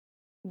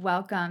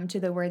Welcome to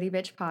the Worthy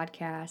Bitch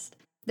podcast,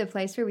 the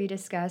place where we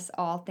discuss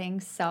all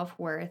things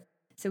self-worth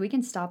so we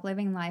can stop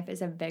living life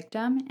as a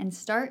victim and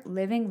start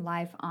living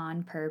life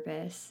on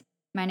purpose.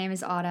 My name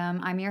is Autumn.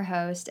 I'm your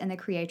host and the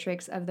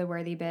creatrix of the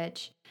Worthy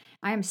Bitch.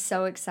 I am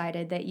so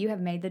excited that you have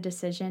made the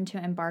decision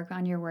to embark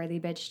on your Worthy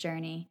Bitch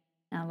journey.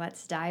 Now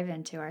let's dive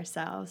into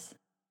ourselves.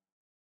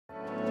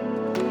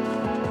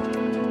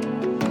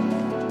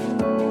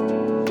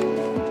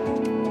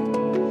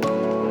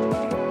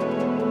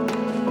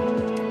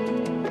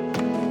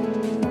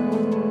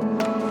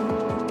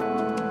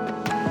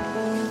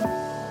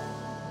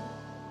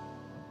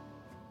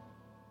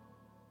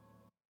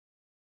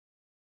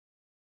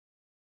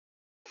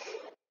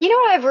 You know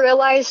what I've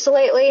realized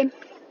lately?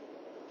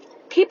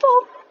 People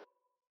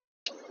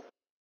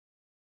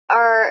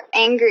are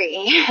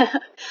angry.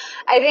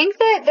 I think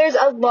that there's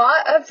a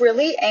lot of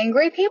really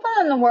angry people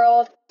in the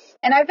world,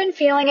 and I've been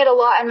feeling it a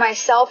lot in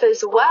myself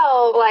as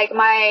well. Like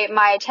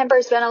my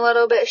temper's been a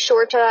little bit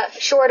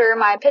shorter,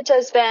 my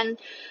pitta's been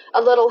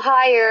a little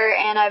higher,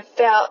 and I've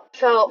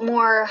felt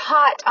more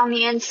hot on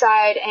the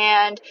inside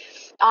and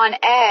on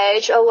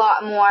edge a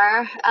lot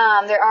more.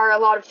 There are a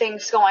lot of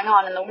things going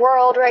on in the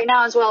world right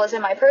now as well as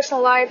in my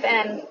personal life,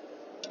 and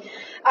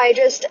I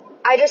just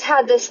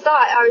had this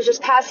thought. I was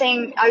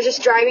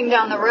just driving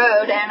down the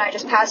road, and I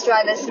just passed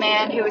by this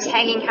man who was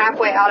hanging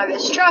halfway out of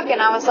his truck,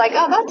 and I was like,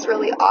 oh, that's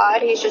really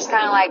odd. He's just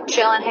kind of like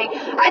chilling.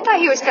 I thought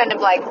he was kind of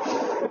like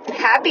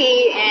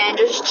happy and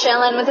just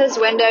chilling with his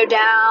window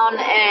down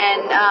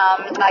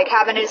and like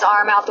having his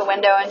arm out the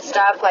window and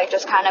stuff, like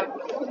just kind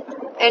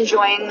of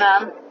enjoying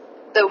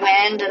the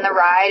wind and the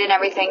ride and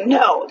everything.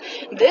 No,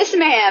 this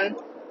man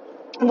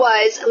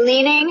was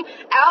leaning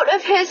out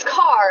of his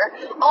car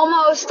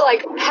almost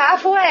like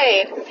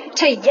halfway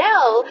to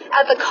yell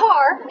at the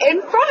car in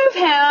front of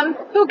him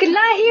who could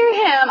not hear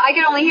him. I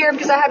could only hear him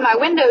because I had my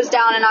windows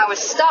down and I was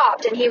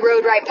stopped, and he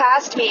rode right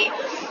past me.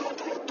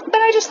 But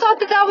I just thought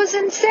that was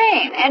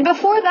insane. And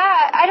before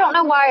that, I don't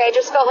know why, I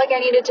just felt like I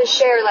needed to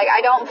share. Like,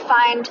 I don't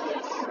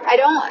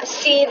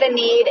see the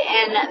need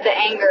in the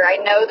anger. I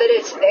know that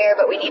it's there,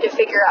 but we need to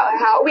figure out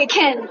how we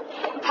can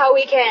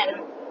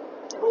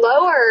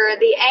lower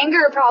the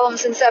anger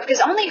problems and stuff, because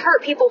only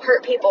hurt people.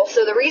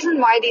 So the reason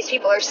why these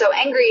people are so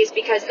angry is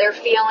because they're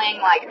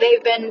feeling like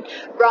they've been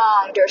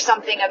wronged or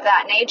something of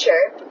that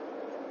nature.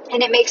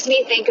 And it makes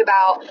me think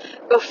about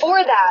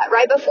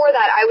right before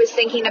that, I was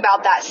thinking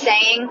about that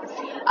saying,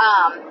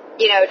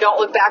 don't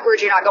look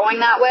backwards, you're not going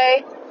that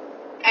way.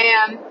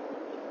 And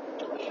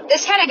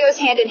this kind of goes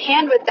hand in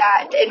hand with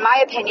that, in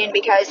my opinion,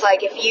 because,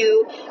 like, if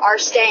you are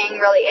staying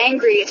really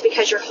angry, it's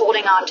because you're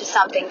holding on to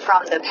something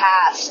from the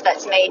past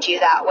that's made you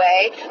that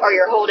way, or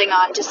you're holding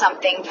on to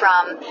something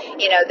from,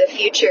 the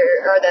future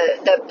or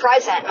the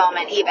present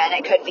moment even.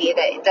 It could be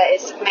that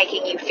is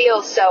making you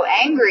feel so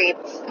angry.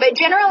 But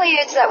generally,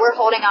 it's that we're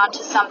holding on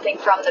to something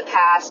from the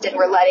past and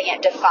we're letting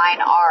it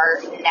define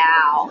our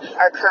now,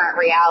 our current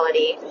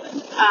reality.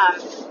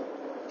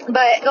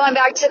 But going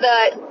back to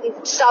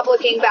the stop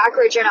looking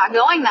backwards, you're not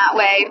going that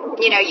way.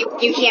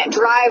 You can't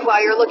drive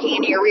while you're looking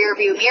in your rear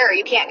view mirror.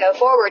 You can't go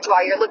forwards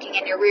while you're looking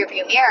in your rear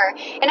view mirror.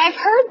 And I've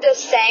heard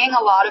this saying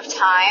a lot of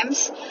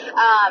times.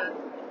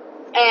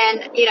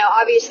 And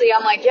obviously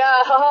I'm like,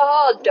 yeah,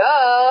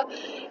 duh.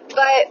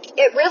 But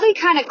it really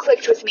kind of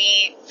clicked with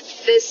me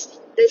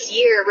this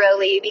year,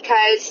 really,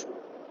 because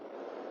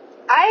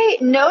I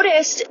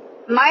noticed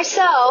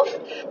myself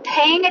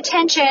paying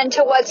attention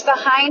to what's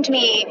behind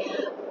me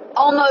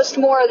almost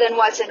more than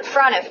what's in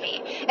front of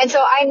me. And so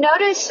I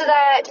noticed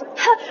that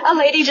a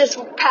lady just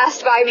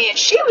passed by me, and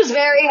she was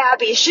very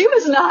happy. She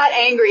was not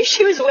angry.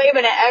 She was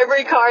waving at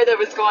every car that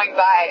was going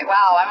by.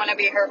 Wow, I want to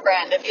be her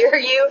friend. If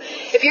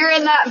you're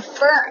in that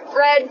burnt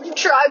red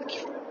truck,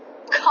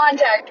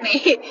 contact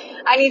me.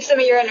 I need some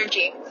of your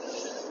energy.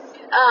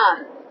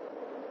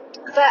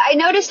 But I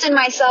noticed in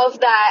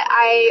myself that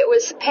I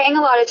was paying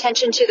a lot of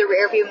attention to the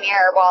rearview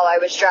mirror while I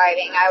was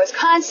driving. I was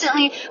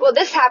constantly,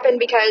 this happened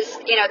because,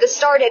 this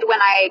started when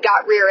I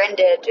got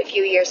rear-ended a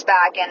few years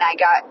back, and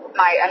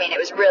it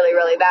was really,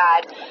 really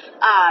bad.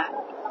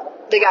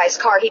 The guy's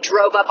car, he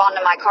drove up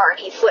onto my car, and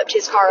he flipped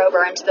his car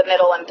over into the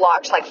middle and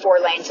blocked like 4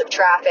 lanes of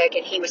traffic,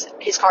 and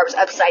his car was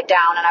upside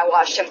down, and I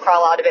watched him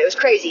crawl out of it. It was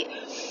crazy.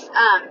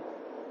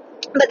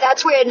 But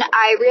that's when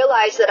I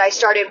realized that I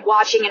started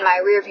watching in my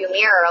rearview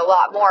mirror a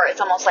lot more.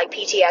 It's almost like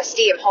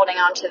PTSD. I'm holding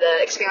on to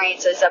the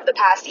experiences of the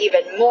past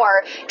even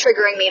more,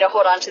 triggering me to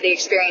hold on to the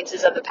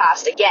experiences of the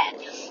past again.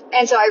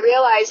 And so I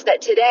realized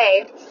that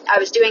today I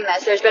was doing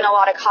this. There's been a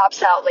lot of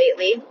cops out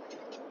lately.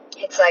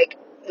 It's like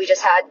we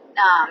just had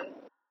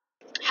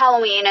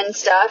Halloween and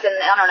stuff, and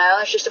I don't know,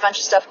 there's just a bunch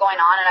of stuff going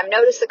on, and I've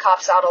noticed the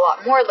cops out a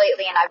lot more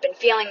lately, and I've been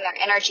feeling their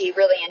energy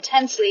really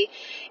intensely,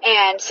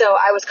 and so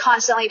I was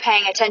constantly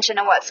paying attention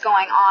to what's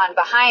going on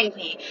behind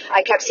me.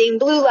 I kept seeing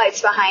blue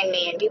lights behind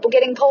me, and people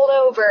getting pulled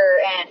over,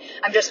 and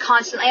I'm just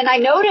constantly, and I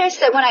noticed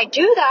that when I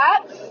do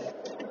that,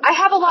 I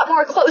have a lot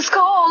more close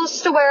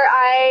calls to where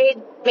I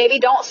maybe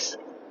don't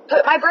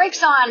put my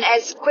brakes on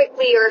as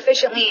quickly or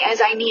efficiently as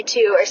I need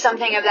to, or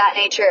something of that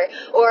nature,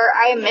 or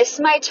I miss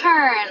my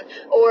turn,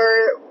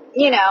 or,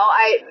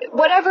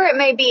 whatever it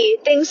may be,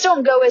 things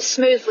don't go as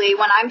smoothly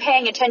when I'm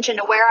paying attention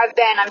to where I've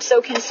been. I'm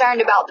so concerned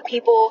about the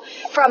people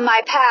from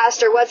my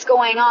past, or what's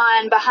going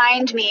on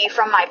behind me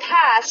from my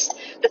past,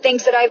 the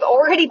things that I've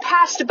already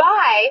passed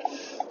by.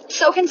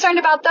 So concerned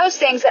about those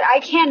things that I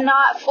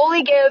cannot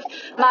fully give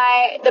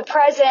the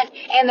present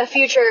and the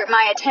future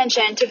my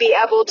attention to be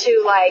able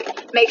to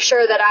make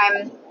sure that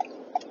I'm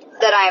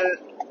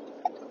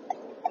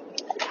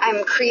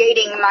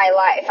creating my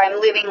life.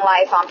 I'm living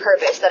life on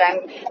purpose, that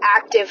I'm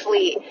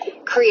actively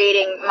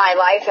creating my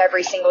life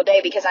every single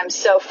day, because I'm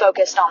so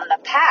focused on the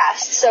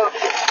past. So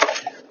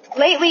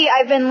lately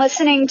I've been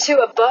listening to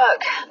a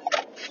book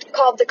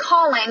called The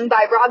Calling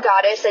by Raw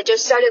Goddess. I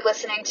just started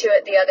listening to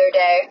it the other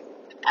day.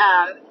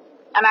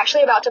 I'm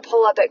actually about to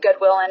pull up at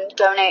Goodwill and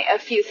donate a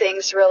few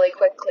things really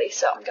quickly,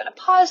 so I'm going to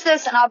pause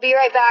this and I'll be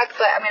right back,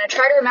 but I'm going to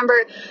try to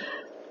remember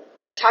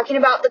talking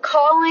about The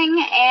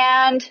Calling,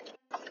 and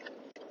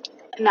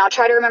I'll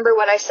try to remember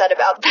what I said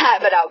about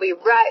that, but I'll be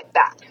right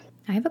back.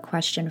 I have a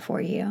question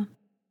for you.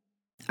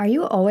 Are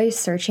you always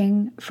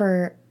searching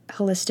for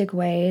holistic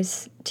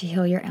ways to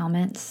heal your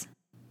ailments?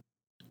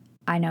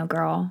 I know,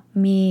 girl.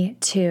 Me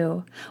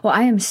too. Well,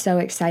 I am so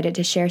excited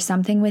to share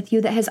something with you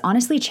that has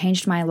honestly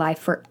changed my life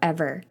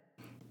forever.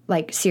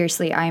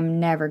 Seriously, I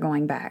am never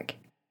going back.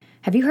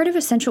 Have you heard of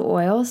essential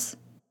oils?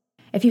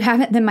 If you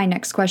haven't, then my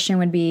next question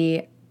would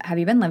be, have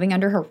you been living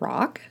under a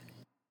rock?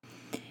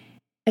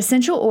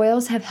 Essential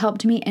oils have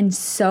helped me in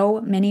so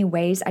many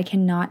ways. I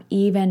cannot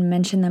even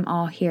mention them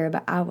all here,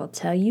 but I will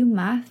tell you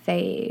my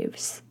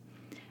faves.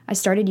 I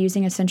started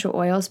using essential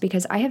oils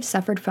because I have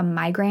suffered from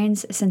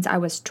migraines since I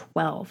was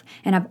 12,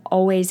 and I've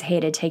always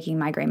hated taking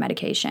migraine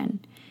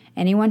medication.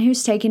 Anyone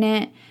who's taken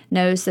it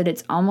knows that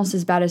it's almost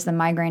as bad as the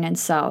migraine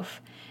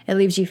itself. It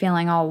leaves you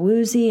feeling all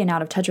woozy and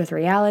out of touch with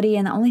reality,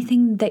 and the only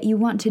thing that you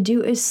want to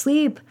do is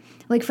sleep,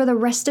 for the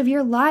rest of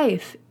your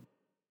life.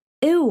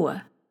 Ew.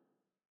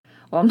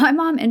 Well, my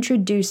mom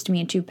introduced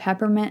me to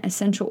peppermint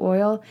essential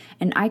oil,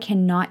 and I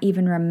cannot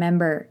even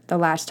remember the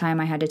last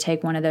time I had to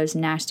take one of those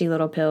nasty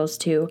little pills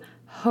to,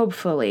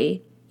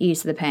 hopefully,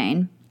 ease the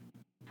pain.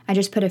 I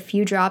just put a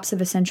few drops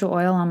of essential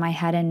oil on my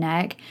head and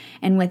neck,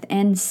 and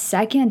within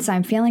seconds,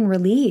 I'm feeling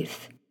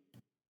relief.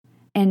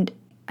 And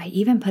I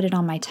even put it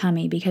on my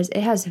tummy because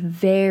it has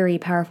very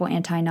powerful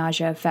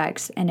anti-nausea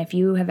effects, and if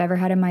you have ever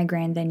had a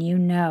migraine, then you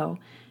know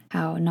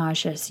how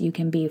nauseous you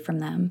can be from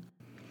them.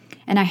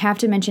 And I have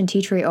to mention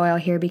tea tree oil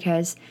here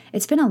because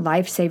it's been a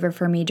lifesaver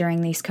for me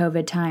during these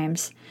COVID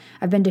times.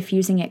 I've been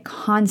diffusing it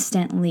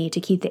constantly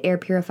to keep the air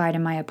purified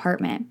in my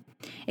apartment.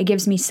 It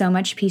gives me so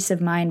much peace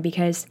of mind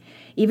because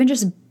even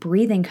just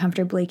breathing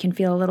comfortably can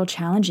feel a little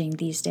challenging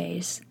these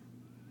days.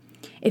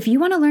 If you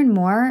want to learn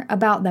more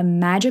about the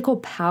magical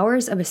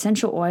powers of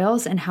essential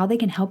oils and how they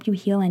can help you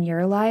heal in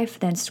your life,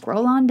 then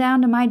scroll on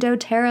down to my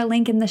doTERRA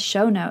link in the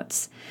show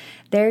notes.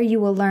 There you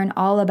will learn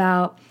all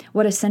about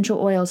what essential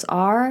oils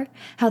are,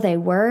 how they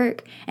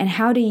work, and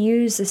how to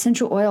use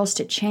essential oils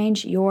to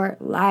change your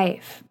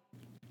life.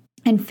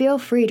 And feel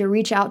free to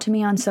reach out to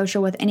me on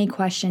social with any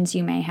questions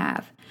you may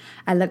have.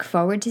 I look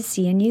forward to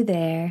seeing you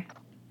there.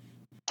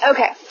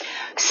 Okay,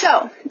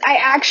 so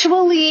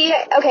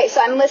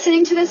I'm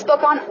listening to this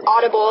book on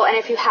Audible, and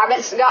if you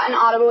haven't gotten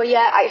Audible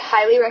yet, I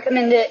highly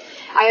recommend it.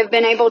 I have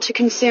been able to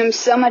consume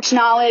so much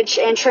knowledge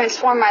and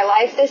transform my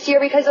life this year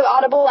because of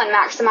Audible and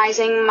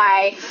maximizing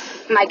my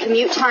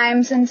commute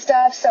times and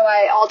stuff, so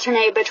I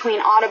alternate between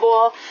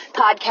Audible,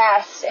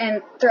 podcasts,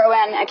 and throw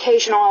in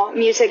occasional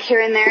music here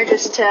and there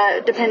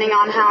depending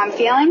on how I'm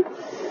feeling.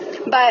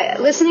 But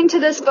listening to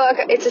this book,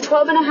 it's a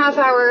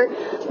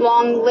 12.5-hour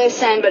long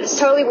listen, but it's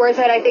totally worth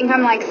it. I think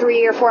I'm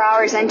 3 or 4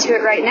 hours into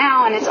it right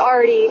now, and it's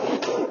already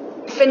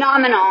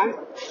phenomenal.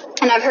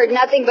 And I've heard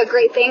nothing but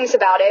great things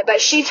about it. But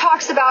she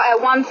talks about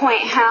at one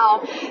point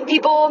how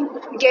people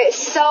get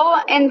so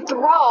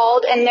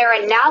enthralled in their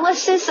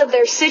analysis of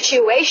their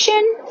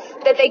situation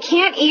that they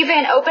can't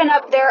even open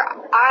up their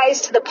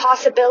eyes to the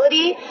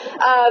possibility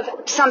of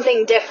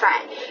something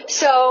different.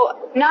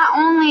 So not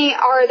only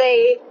are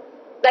they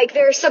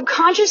they're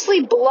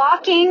subconsciously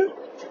blocking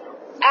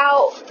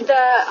out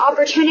the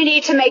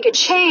opportunity to make a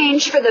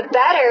change for the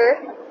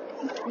better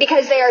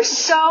because they are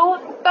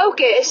so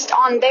focused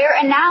on their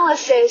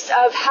analysis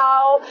of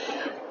how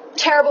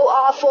terrible,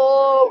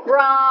 awful,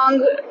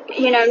 wrong,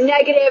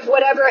 negative,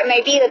 whatever it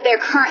may be that their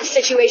current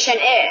situation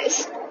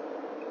is.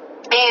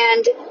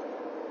 And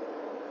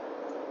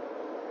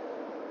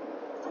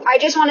I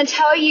just want to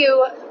tell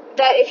you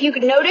that if you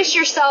could notice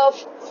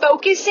yourself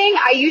focusing,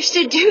 I used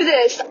to do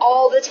this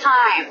all the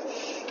time.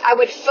 I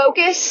would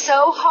focus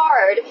so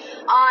hard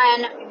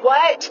on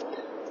what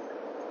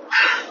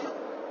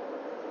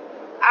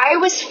I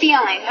was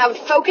feeling. I would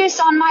focus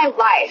on my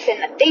life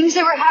and the things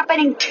that were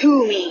happening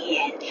to me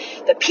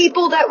and the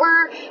people that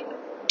were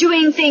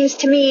doing things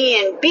to me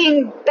and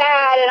being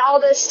bad and all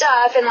this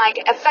stuff and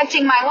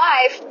affecting my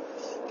life.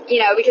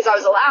 because I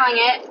was allowing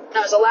it, and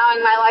I was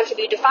allowing my life to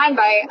be defined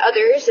by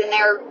others and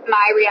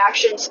my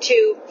reactions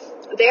to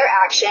their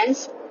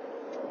actions.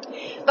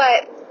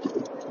 But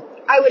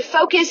I would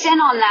focus in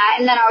on that,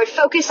 and then I would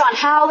focus on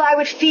how I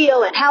would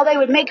feel and how they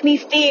would make me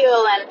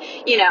feel. And,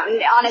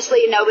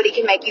 honestly, nobody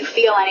can make you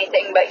feel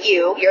anything but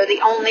you. You're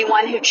the only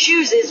one who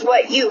chooses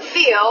what you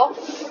feel.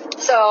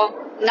 So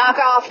knock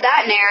off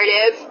that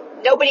narrative.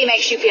 Nobody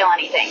makes you feel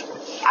anything.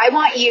 I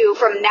want you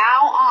from now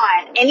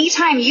on,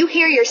 anytime you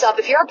hear yourself,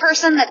 if you're a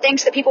person that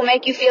thinks that people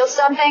make you feel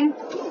something,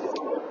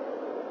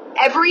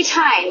 every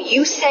time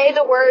you say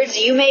the words,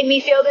 you made me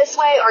feel this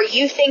way, or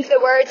you think the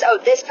words, oh,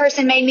 this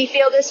person made me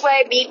feel this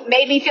way,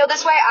 made me feel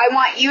this way, I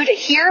want you to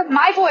hear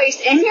my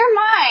voice in your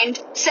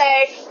mind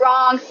say,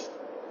 wrong,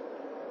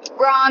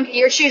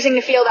 you're choosing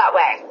to feel that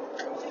way.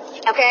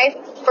 Okay?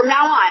 From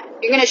now on,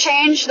 you're going to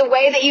change the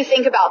way that you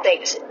think about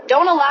things.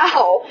 Don't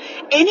allow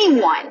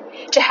anyone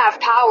to have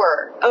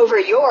power over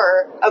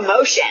your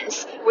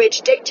emotions,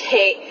 which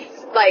dictate,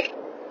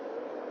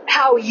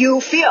 how you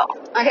feel.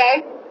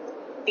 Okay?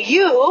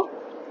 You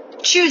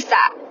choose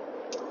that.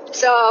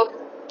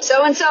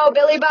 So-and-so,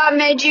 Billy Bob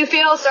made you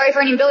feel, sorry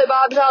for any Billy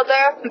Bobs out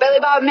there, Billy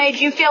Bob made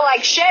you feel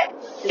like shit?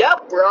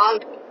 Nope, wrong.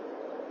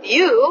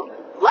 You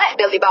let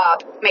Billy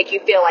Bob make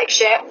you feel like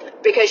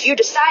shit because you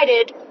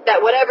decided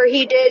that whatever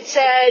he did,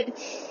 said,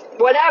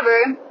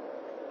 whatever,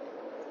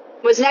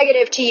 was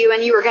negative to you,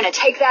 and you were going to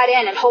take that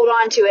in and hold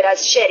on to it as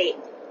shitty.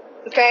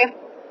 Okay?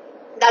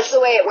 That's the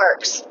way it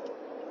works.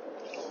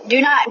 Do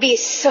not be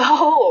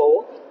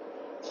so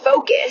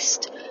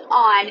focused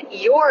on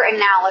your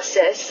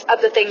analysis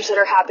of the things that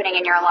are happening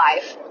in your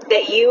life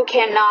that you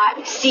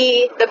cannot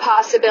see the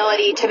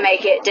possibility to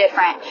make it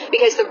different.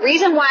 Because the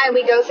reason why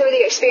we go through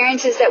the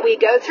experiences that we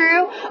go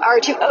through are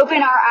to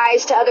open our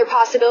eyes to other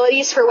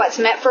possibilities for what's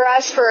meant for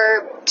us,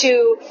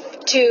 to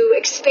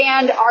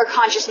expand our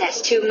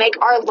consciousness, to make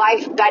our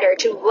life better,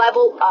 to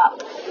level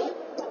up.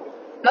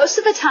 Most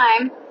of the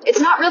time,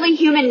 it's not really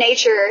human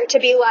nature to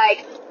be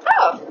like,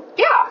 oh,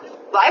 yeah,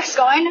 life's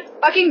going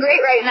fucking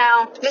great right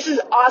now. This is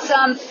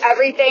awesome.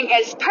 Everything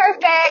is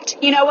perfect.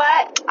 You know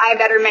what? I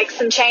better make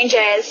some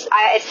changes.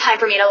 It's time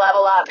for me to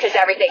level up because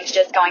everything's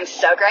just going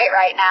so great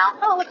right now.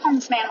 Oh, look,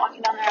 homeless man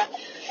walking down the road.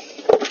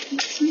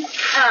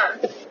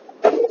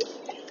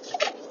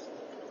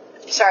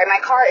 Sorry, my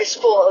car is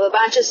full of a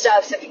bunch of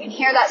stuff, so if you can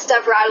hear that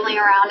stuff rattling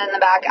around in the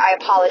back, I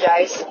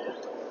apologize.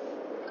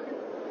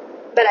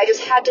 But I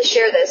just had to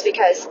share this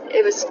because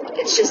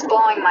it's just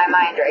blowing my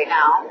mind right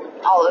now,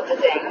 all of the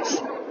things.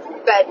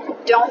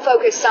 But don't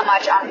focus so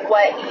much on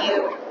what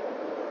you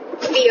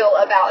feel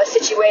about a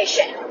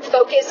situation.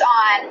 Focus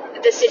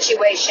on the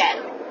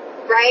situation,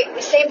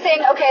 right? Same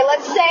thing. Okay,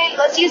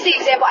 let's use the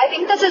example. I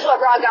think this is what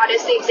Raw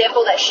Goddess, the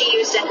example that she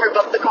used in her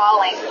book, The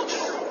Calling.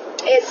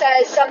 It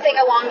says something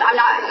along, I'm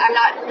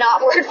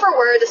not word for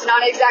word, this is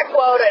not an exact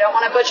quote, I don't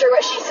want to butcher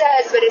what she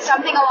says, but it's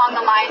something along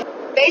the line.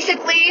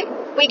 Basically,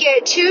 we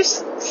get too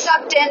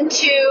sucked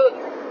into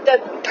the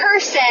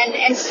person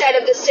instead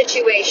of the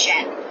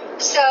situation.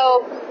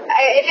 So,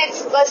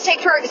 let's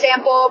take, for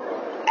example,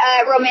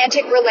 a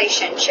romantic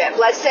relationship.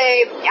 Let's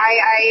say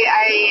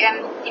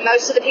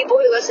most of the people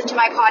who listen to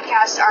my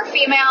podcast are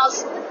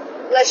females.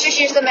 Let's just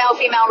use the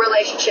male-female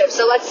relationship.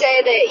 So let's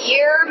say that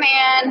your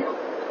man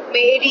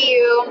made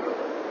you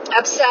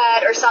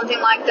upset or something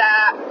like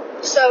that.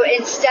 So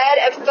instead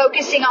of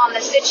focusing on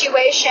the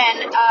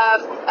situation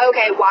of,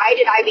 okay, why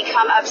did I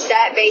become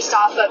upset based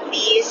off of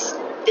this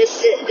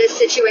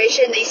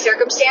situation, these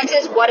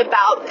circumstances? What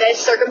about this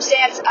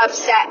circumstance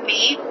upset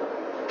me?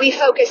 We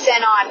focus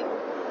in on,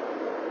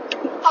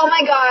 oh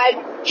my God,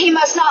 he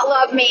must not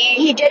love me.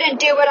 He didn't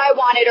do what I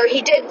wanted, or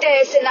he did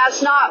this, and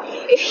that's not,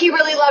 if he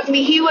really loved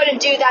me, he wouldn't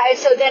do that. And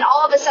so then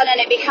all of a sudden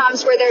it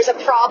becomes where there's a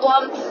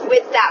problem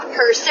with that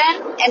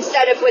person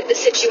instead of with the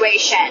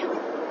situation.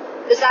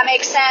 Does that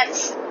make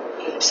sense?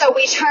 So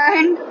we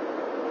turn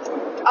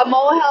a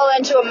molehill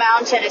into a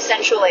mountain,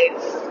 essentially.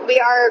 We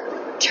are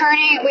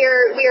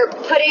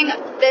putting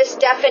this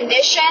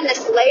definition,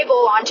 this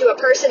label onto a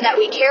person that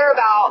we care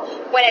about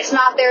when it's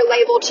not their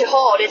label to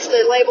hold. It's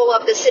the label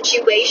of the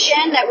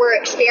situation that we're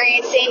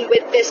experiencing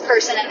with this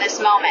person in this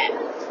moment,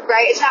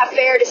 right? It's not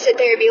fair to sit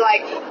there and be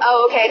like,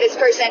 oh, okay, this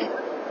person,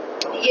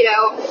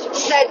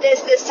 said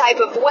this type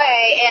of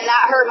way and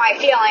that hurt my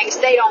feelings.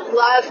 They don't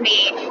love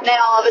me. Then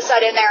all of a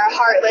sudden they're a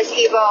heartless,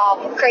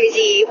 evil,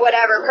 crazy,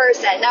 whatever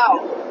person.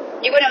 No.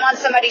 You wouldn't want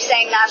somebody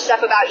saying that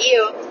stuff about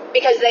you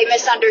because they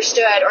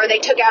misunderstood or they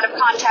took out of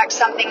context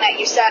something that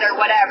you said or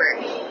whatever.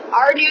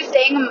 Our new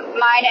thing,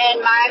 mine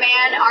and my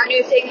man, our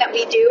new thing that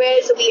we do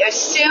is we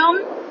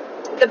assume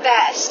the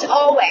best,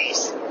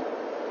 always.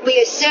 We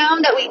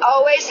assume that we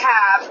always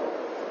have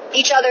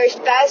each other's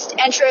best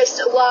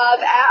interest, love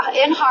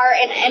in heart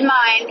and in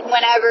mind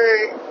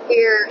whenever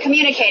we're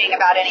communicating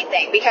about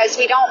anything, because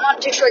we don't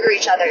want to trigger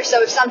each other.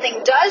 So if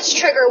something does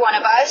trigger one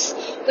of us,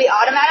 we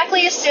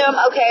automatically assume,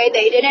 okay,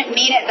 they didn't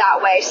mean it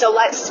that way. So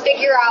let's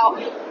figure out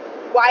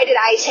why did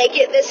I take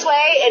it this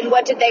way, and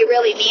what did they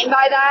really mean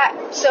by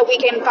that, so we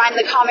can find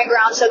the common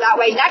ground, so that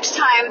way next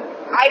time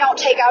I don't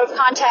take out of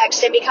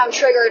context and become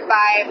triggered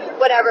by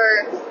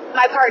whatever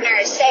my partner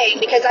is saying,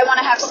 because I want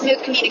to have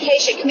smooth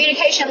communication.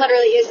 Communication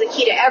literally is the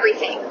key to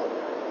everything.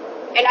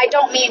 And I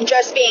don't mean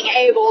just being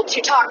able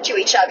to talk to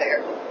each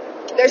other.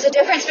 There's a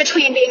difference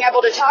between being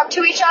able to talk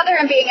to each other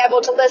and being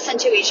able to listen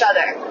to each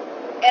other.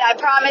 And I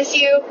promise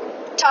you,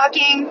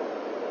 talking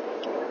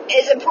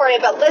is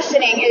important, but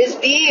listening is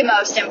the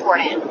most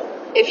important.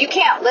 If you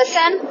can't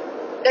listen,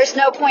 there's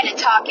no point in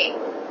talking.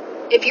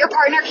 If your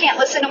partner can't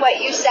listen to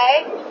what you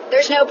say,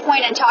 there's no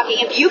point in talking.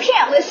 If you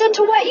can't listen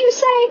to what you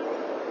say,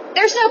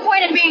 there's no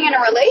point in being in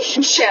a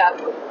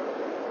relationship.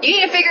 You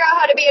need to figure out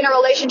how to be in a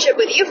relationship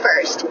with you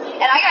first.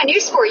 And I got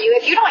news for you.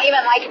 If you don't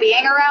even like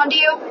being around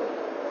you,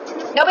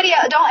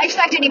 don't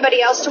expect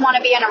anybody else to want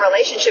to be in a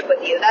relationship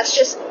with you. That's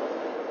just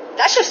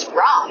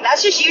wrong.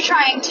 That's just you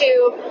trying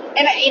to,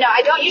 and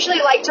I don't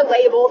usually like to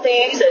label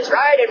things as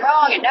right and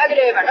wrong and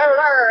negative and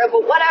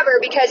but whatever,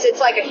 because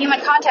it's like a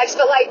human context.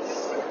 But like,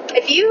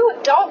 if you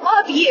don't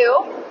love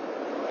you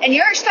and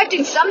you're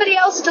expecting somebody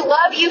else to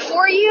love you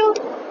for you,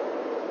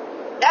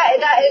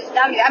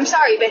 I'm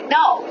sorry, but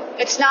no,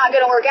 it's not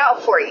going to work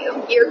out for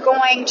you. You're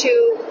going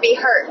to be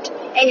hurt,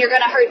 and you're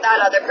going to hurt that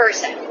other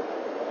person.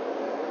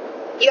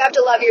 You have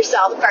to love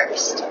yourself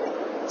first.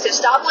 So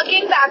stop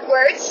looking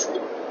backwards.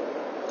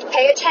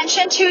 Pay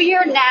attention to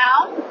your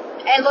now,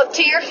 and look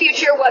to your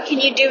future. What can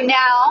you do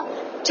now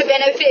to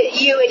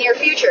benefit you in your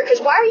future?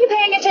 Because why are you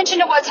paying attention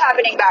to what's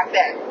happening back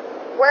there?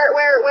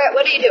 Where,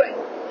 what are you doing?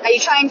 Are you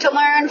trying to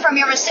learn from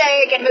your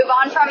mistake and move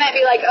on from it?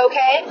 Be like,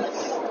 okay,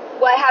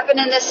 what happened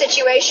in this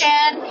situation?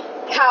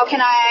 How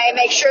can I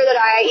make sure that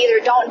I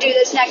either don't do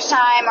this next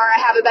time, or I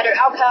have a better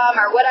outcome,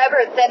 or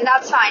whatever? Then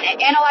that's fine.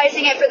 And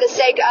analyzing it for the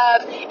sake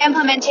of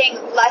implementing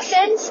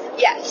lessons,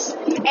 yes.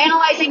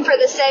 Analyzing for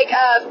the sake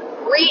of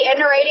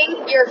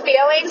reiterating your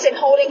feelings and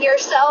holding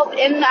yourself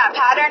in that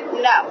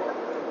pattern,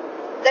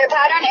 no. Their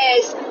pattern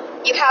is,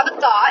 you have a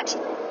thought.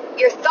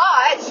 Your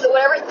thoughts,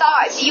 whatever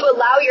thoughts you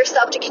allow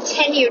yourself to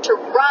continue to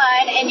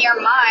run in your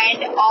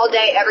mind all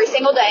day, every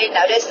single day.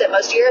 Notice that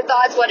most of your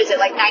thoughts,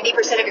 like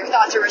 90% of your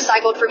thoughts are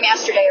recycled from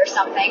yesterday or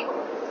something.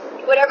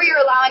 Whatever you're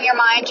allowing your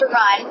mind to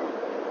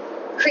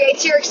run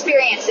creates your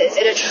experiences.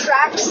 It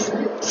attracts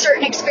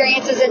certain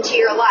experiences into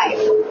your life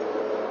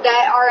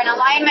that are in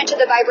alignment to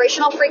the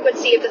vibrational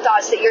frequency of the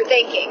thoughts that you're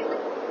thinking.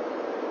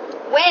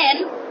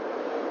 When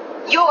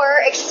your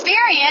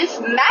experience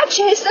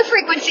matches the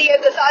frequency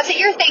of the thoughts that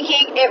you're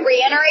thinking, it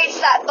reiterates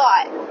that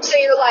thought. So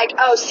you're like,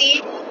 oh, see,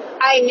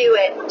 I knew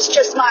it. It's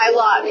just my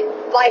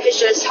luck. Life is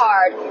just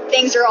hard.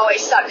 Things are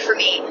always suck for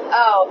me.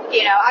 Oh,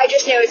 I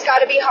just knew it's got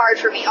to be hard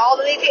for me. All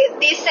of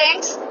these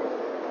things,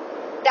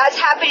 that's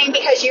happening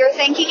because you're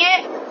thinking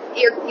it.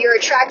 You're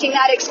attracting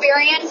that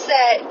experience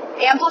that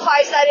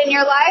amplifies that in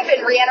your life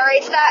and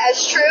reiterates that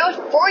as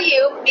true for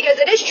you, because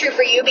it is true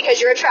for you,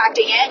 because you're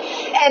attracting it.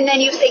 And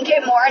then you think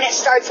it more, and it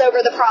starts over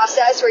the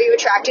process where you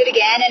attract it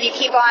again, and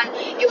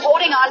you're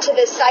holding on to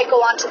this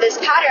cycle, onto this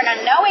pattern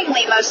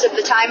unknowingly most of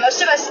the time.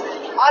 Most of us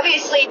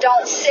obviously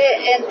don't sit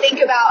and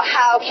think about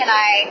how can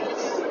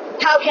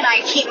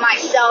I keep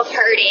myself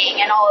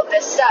hurting and all of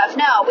this stuff.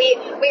 No, we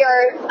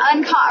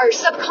are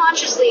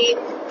subconsciously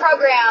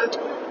programmed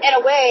in a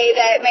way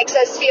that makes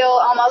us feel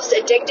almost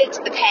addicted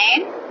to the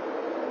pain,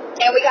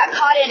 and we got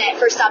caught in it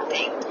for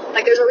something.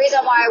 Like, there's a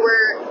reason why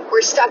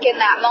we're stuck in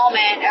that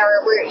moment,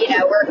 or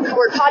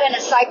we're caught in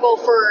a cycle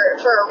for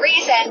a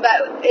reason,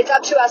 but it's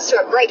up to us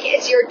to break it.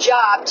 It's your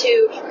job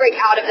to break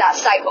out of that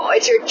cycle.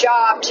 It's your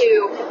job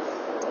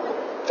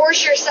to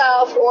force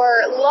yourself,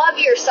 or love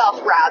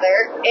yourself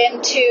rather,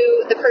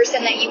 into the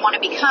person that you want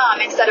to become,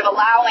 instead of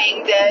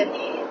allowing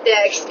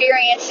the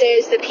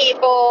experiences, the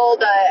people,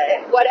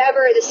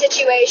 the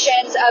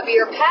situations of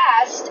your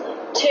past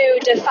to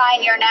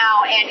define your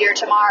now and your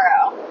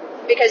tomorrow.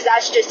 Because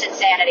that's just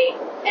insanity,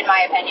 in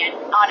my opinion,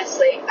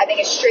 honestly. I think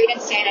it's straight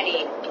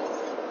insanity.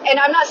 And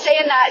I'm not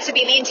saying that to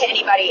be mean to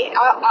anybody.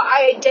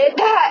 I did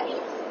that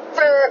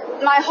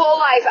for my whole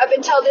life up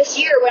until this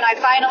year, when I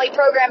finally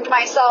programmed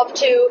myself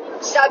to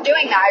stop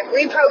doing that. I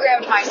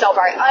reprogrammed myself.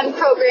 I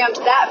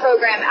unprogrammed that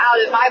program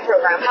out of my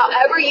program.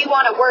 However you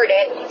want to word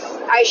it,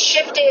 I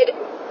shifted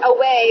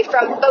away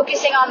from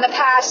focusing on the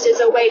past as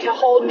a way to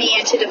hold me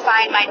and to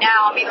define my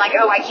now, and being like,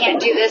 oh, I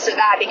can't do this or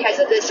that because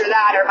of this or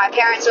that, or my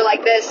parents are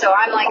like this, so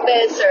I'm like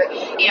this, or,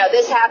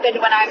 this happened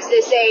when I was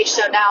this age,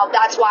 so now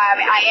that's why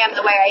I am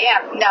the way I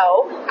am.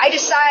 No, I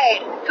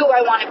decide who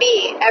I want to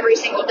be every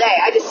single day.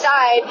 I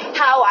decide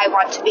how I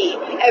want to be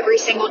every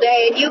single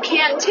day, and you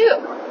can too.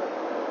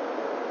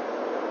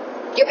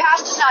 Your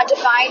past does not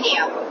define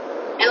you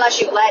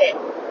unless you let it.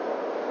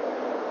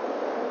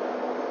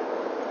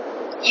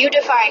 You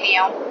define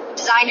you.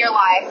 Design your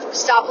life.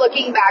 Stop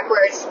looking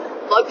backwards.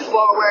 Look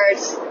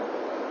forwards.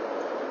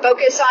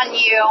 Focus on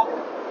you.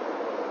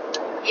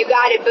 You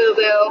got it,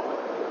 boo-boo.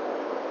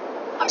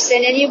 I'm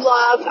sending you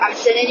love. I'm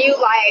sending you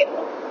light.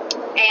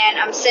 And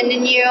I'm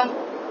sending you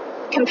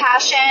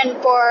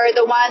compassion for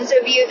the ones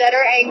of you that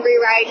are angry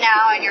right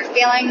now and you're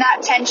feeling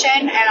that tension,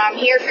 and I'm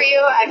here for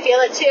you. I feel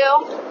it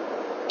too.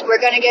 We're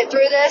going to get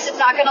through this. It's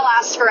not going to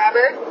last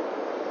forever.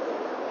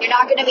 You're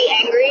not going to be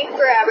angry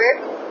forever.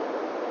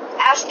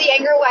 Ask the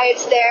anger why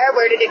it's there,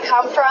 where did it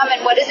come from,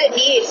 and what does it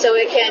need so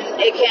it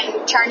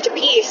can turn to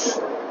peace.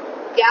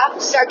 Yeah?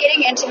 Start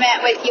getting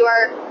intimate with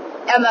your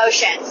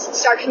emotions.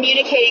 Start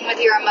communicating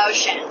with your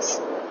emotions.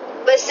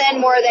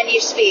 Listen more than you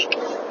speak.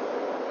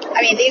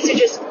 I mean, these are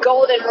just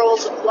golden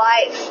rules of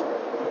life.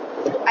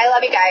 I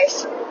love you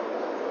guys.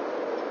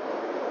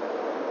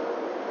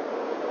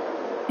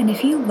 And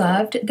if you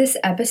loved this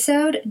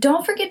episode,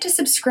 don't forget to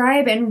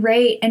subscribe and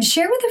rate and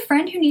share with a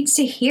friend who needs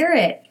to hear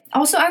it.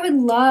 Also, I would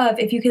love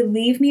if you could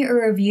leave me a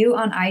review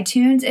on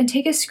iTunes and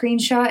take a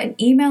screenshot and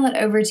email it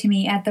over to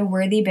me at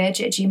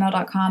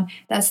theworthybitch@gmail.com.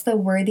 That's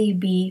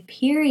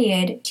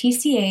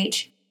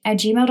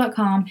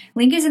theworthyb_tch@gmail.com.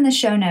 Link is in the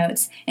show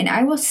notes, and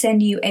I will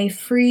send you a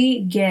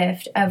free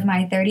gift of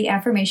my 30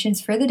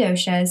 affirmations for the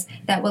doshas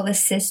that will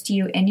assist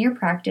you in your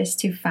practice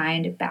to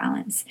find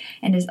balance.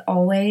 And as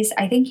always,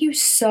 I thank you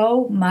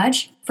so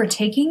much for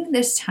taking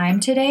this time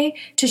today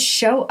to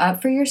show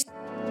up for yourself